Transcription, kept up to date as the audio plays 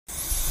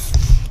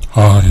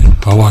Hi,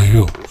 how are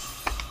you?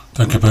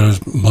 Thank you very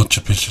much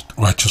for visit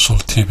Righteous Soul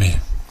TV.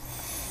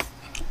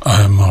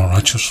 I am a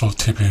Righteous Soul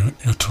TV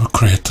YouTube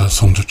creator,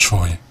 Songju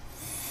Choi.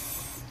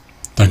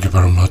 Thank you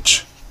very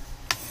much.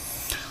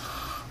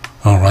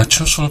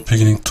 Righteous Soul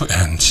beginning to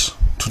end.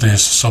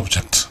 Today's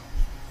subject.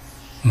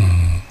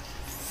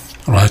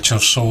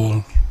 Righteous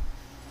Soul,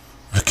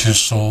 Wicked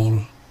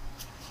Soul.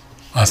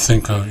 I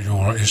think you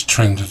are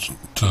exchanged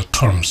the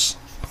terms.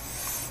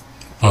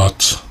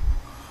 But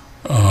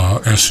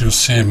as you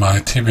see, my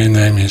TV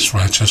name is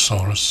Righteous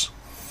Souls.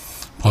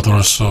 But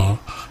also,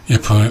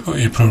 if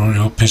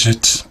you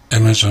visit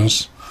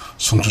Amazon's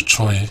Songju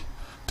Choi,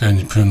 then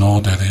if you know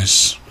that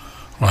is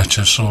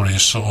Righteous Soul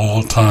is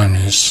all time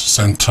is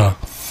center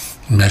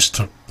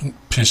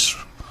masterpiece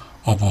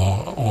of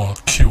a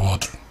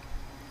keyword.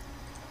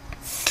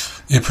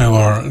 If you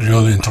are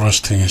really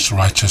interested in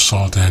Righteous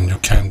Soul, then you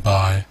can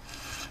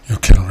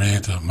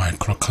read the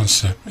micro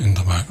concept in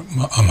the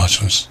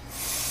Amazons.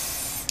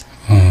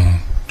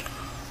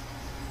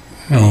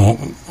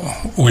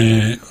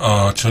 We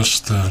are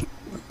just, we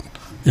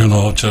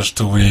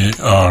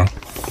are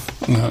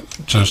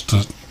just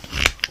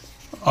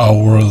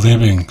our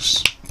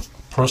livings,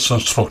 person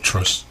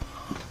structures,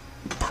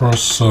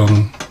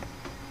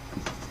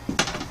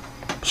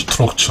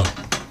 structure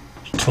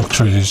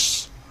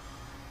is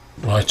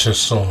righteous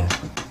soul,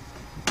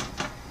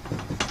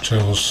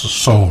 jealous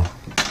soul,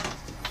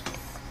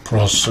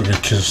 plus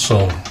wicked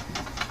soul,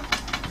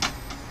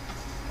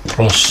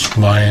 plus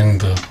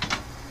mind,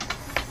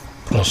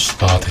 plus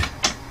body.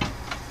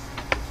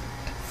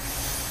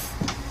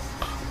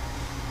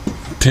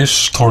 This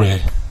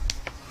story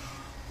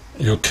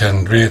you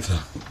can read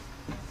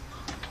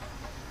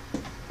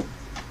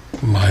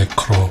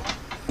micro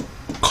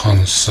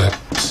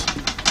concept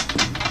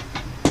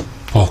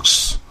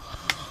books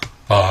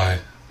by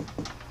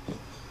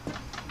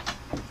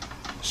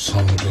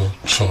Songju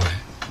Choi.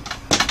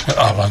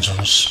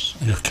 Amazons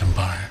you can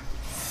buy.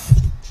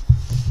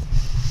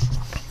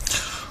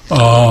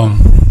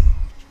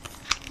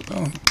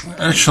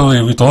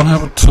 Actually, we don't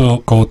have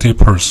to go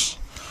deeper,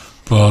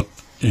 but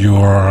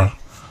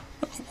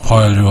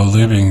while you are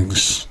living,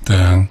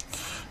 then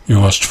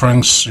your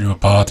strength, your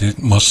body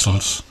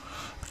muscles,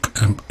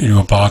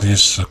 your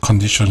body's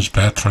conditions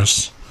better,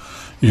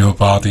 your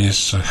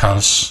body's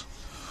health,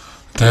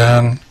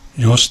 then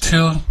you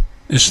still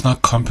is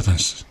not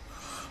competence.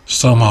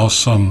 Somehow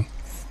some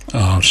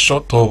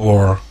short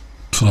over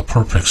to the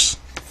perfect.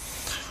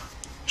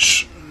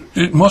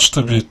 It must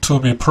be to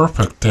be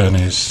perfect. Then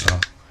is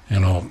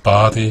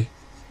body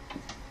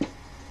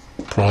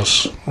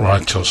plus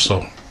righteous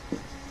soul.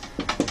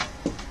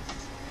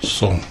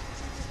 So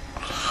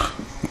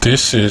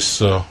this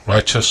is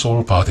righteous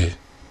soul body.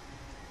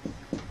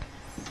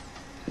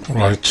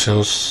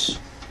 Righteous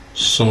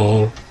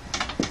soul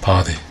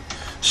body.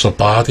 So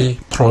body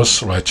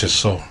plus righteous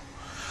soul.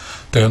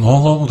 Then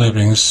all of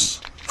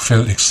livings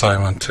feel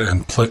excitement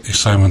and pleasure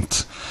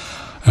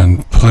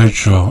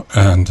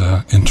and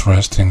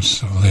interesting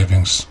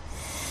livings.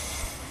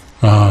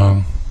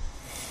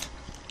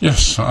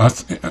 Yes,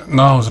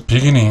 now the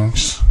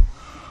beginnings,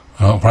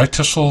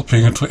 righteous soul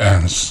begin to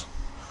ends.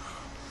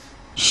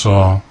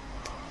 So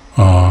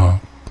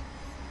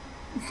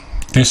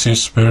this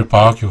is very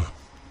vague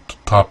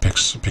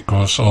topics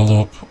because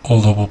all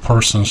of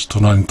persons do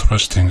not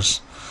interesting.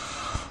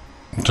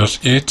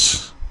 Just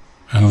eat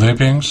and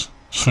livings,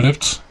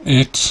 sleeps,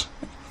 eat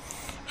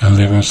and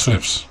living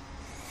sleeps.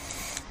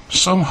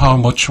 Somehow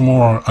much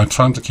more I'm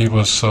trying to give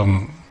us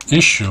some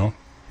issue.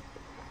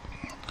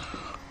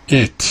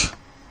 Eat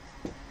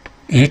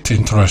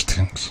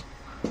interesting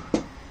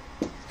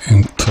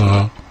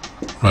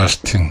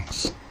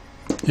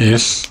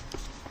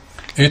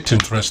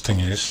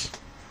is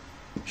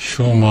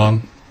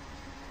human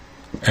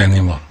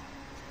animal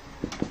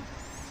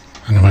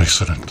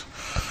excellent,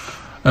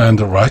 and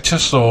the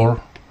righteous soul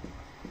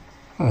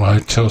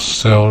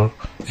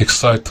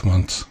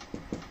excitement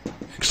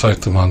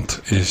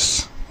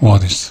is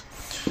what is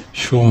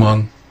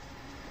human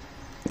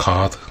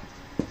God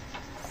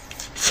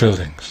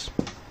feelings.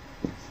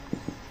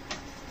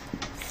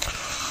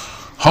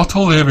 How to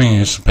living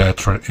is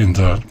better in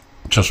the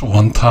just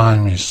one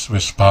time is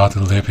with body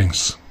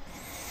livings.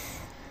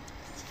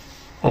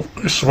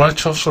 It's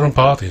righteous soul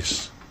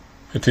bodies.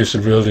 It is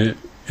really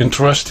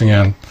interesting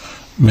and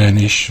main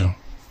issue.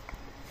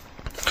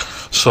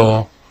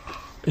 So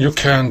you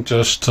can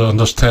just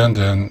understand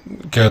and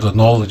get the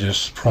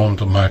knowledge from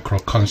the micro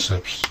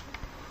concept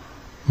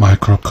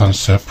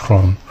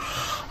from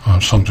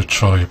Songju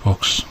Choi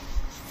books.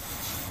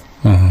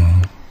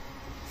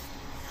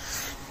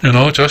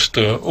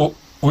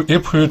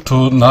 If we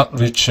do not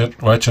reach it,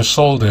 righteous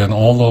soul, then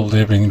all of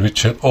living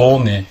reach it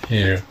only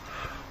here.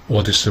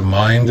 What is the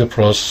mind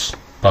plus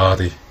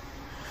body?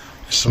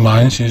 This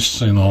mind is,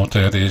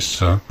 that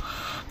is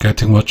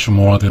getting much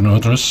more than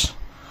others,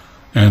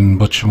 and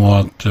much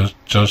more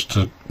just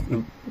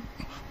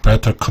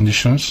better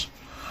conditions,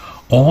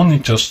 only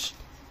just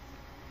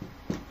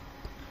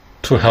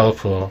to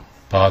help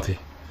body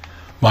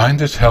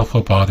mind is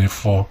helpful body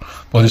for,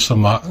 but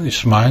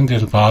its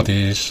minded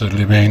body is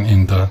remain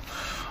in the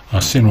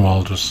sin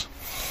worlds.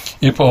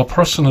 If a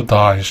person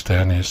dies,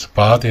 then his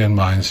body and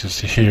mind is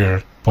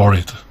here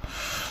buried,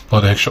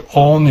 but actually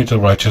only the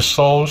righteous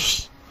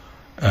souls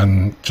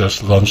and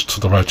just launch to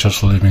the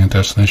righteous living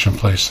destination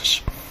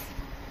places.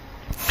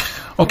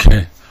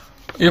 Okay,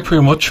 if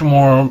we much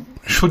more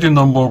shooting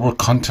number of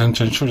content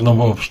and shooting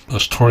number of the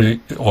story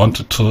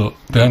wanted to,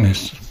 then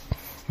is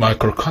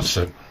micro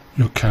concept.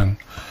 You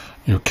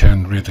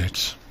can read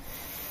it.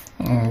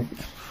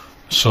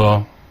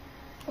 So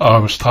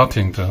I'm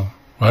starting the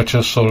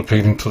righteous soul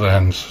beginning to the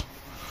end.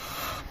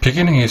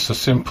 Beginning is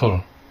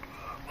simple.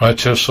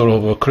 Righteous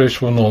soul of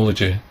creation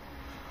knowledge,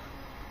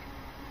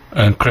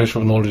 and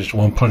creation knowledge is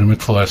one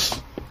parameter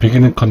less.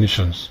 Beginning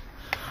conditions.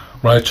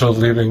 Righteous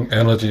living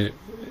energy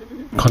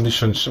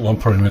conditions one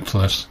parameter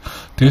less.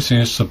 This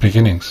is the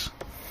beginnings.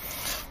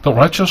 The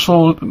righteous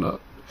soul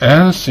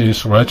ends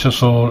is righteous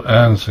soul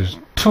ends is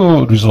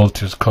two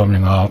results is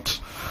coming out.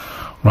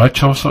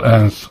 Righteous soul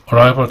ends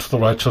arrival to the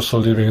righteous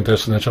soul living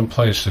destination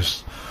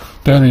places.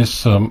 Then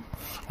is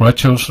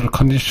righteous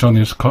condition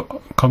is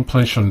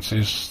completion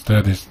is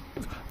that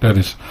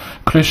is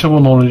creation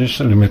of knowledge is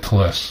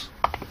limitless.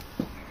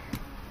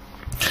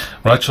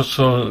 Righteous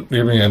soul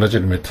living energy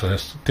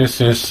limitless. This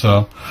is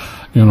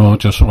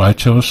just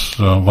righteous.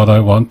 What I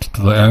want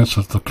to the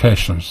answer to the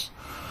questions.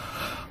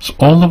 So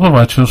all of the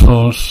righteous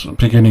souls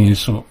beginning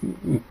is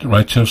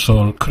righteous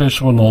soul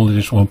creation of knowledge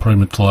is one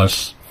parameter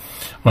less.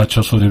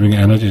 Righteous soul living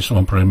energy is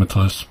one parameter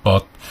less.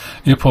 But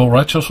if a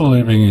righteous soul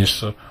living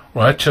is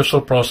righteous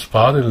soul plus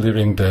body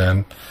living,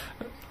 then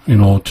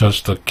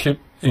just keep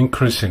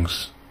increasing,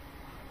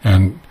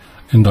 and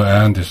in the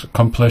end is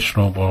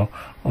completion of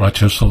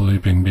righteous soul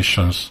living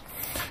missions.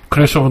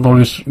 Creation of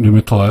knowledge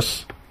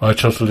limitless,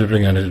 righteous soul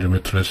living energy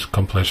limitless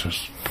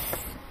completions.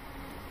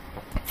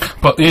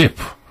 But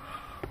if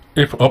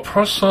a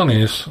person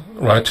is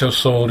righteous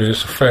soul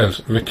is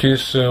fails, wicked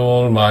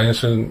soul,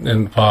 minds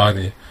and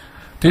body,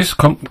 this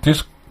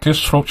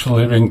structure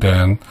living,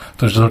 then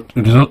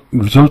the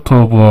result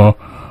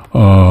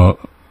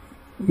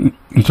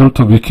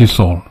of wicked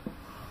soul,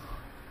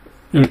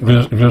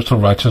 result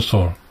of righteous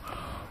soul,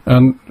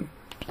 and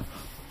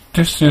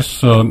this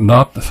is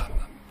not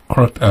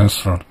correct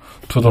answer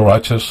to the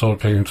righteous soul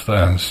beginning to the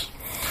ends.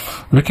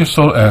 Wicked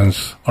soul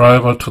ends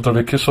arrival to the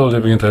wicked soul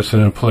living in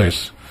destination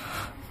place.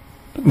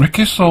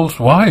 Wicked souls,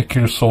 why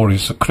wicked soul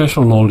is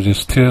creation knowledge is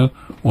still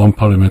one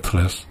parameter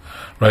less.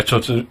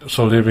 Righteous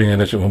soul living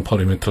energy one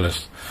parameter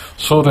less.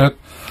 So that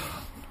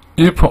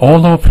if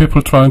all the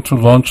people trying to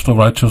launch the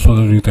righteous soul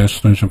living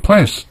destination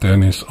place,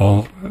 then it's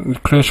all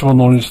creation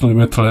knowledge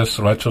limitless,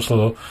 righteous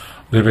soul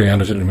living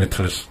energy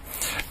limitless.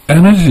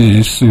 Energy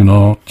is,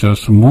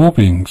 just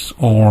movings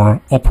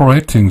or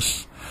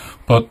operatings,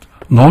 but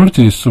knowledge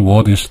is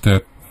what is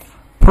that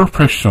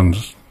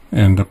perfections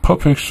and the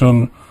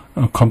perfection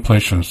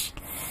completions.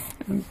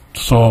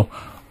 So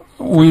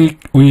we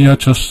are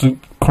just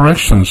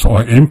corrections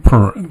or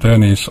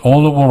then is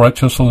all of our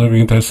righteous soul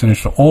living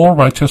destination. All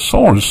righteous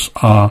souls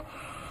are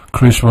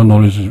creation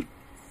knowledge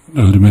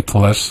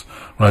limitless,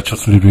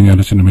 righteous living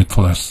energy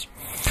limitless.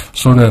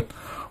 So that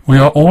we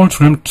are all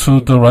dreamed to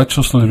the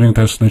righteous living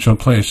destination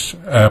place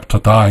after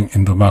dying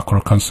in the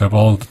macro concept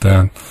world.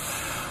 Then,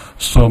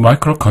 so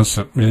micro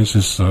concept means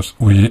is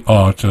we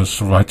are just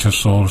righteous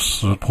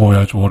souls,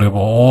 voyage, whatever,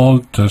 all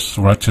just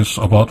righteous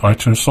about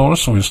righteous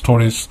souls with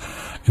stories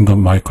in the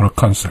micro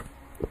concept.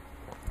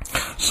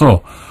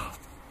 So,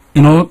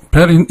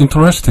 very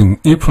interesting.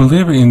 If we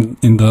live in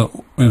the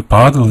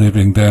body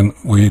living, then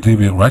we live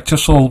in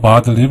righteous soul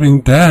body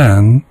living,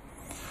 then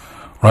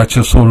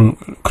righteous soul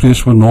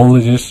creation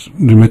knowledge is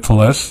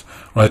limitless,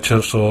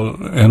 righteous soul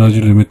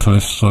energy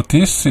limitless. So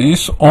this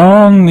is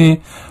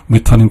only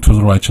returning to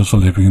the righteous soul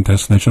living in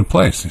destination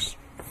places.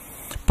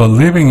 But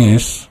living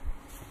is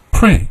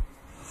free.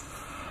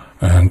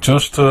 And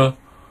just,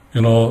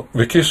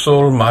 wicked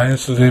soul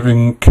minds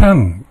living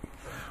can.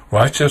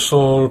 Righteous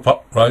soul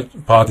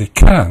body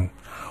can.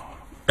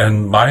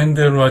 And mind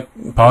and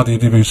body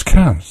living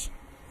can.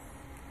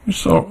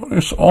 It's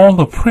all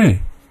the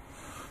free.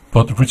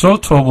 But the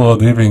result of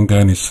living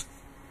then is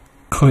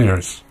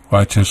clear.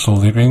 Righteous soul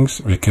livings,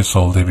 wicked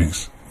soul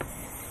livings.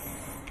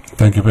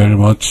 Thank you very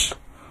much.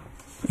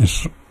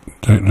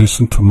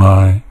 Listen to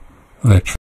my lecture.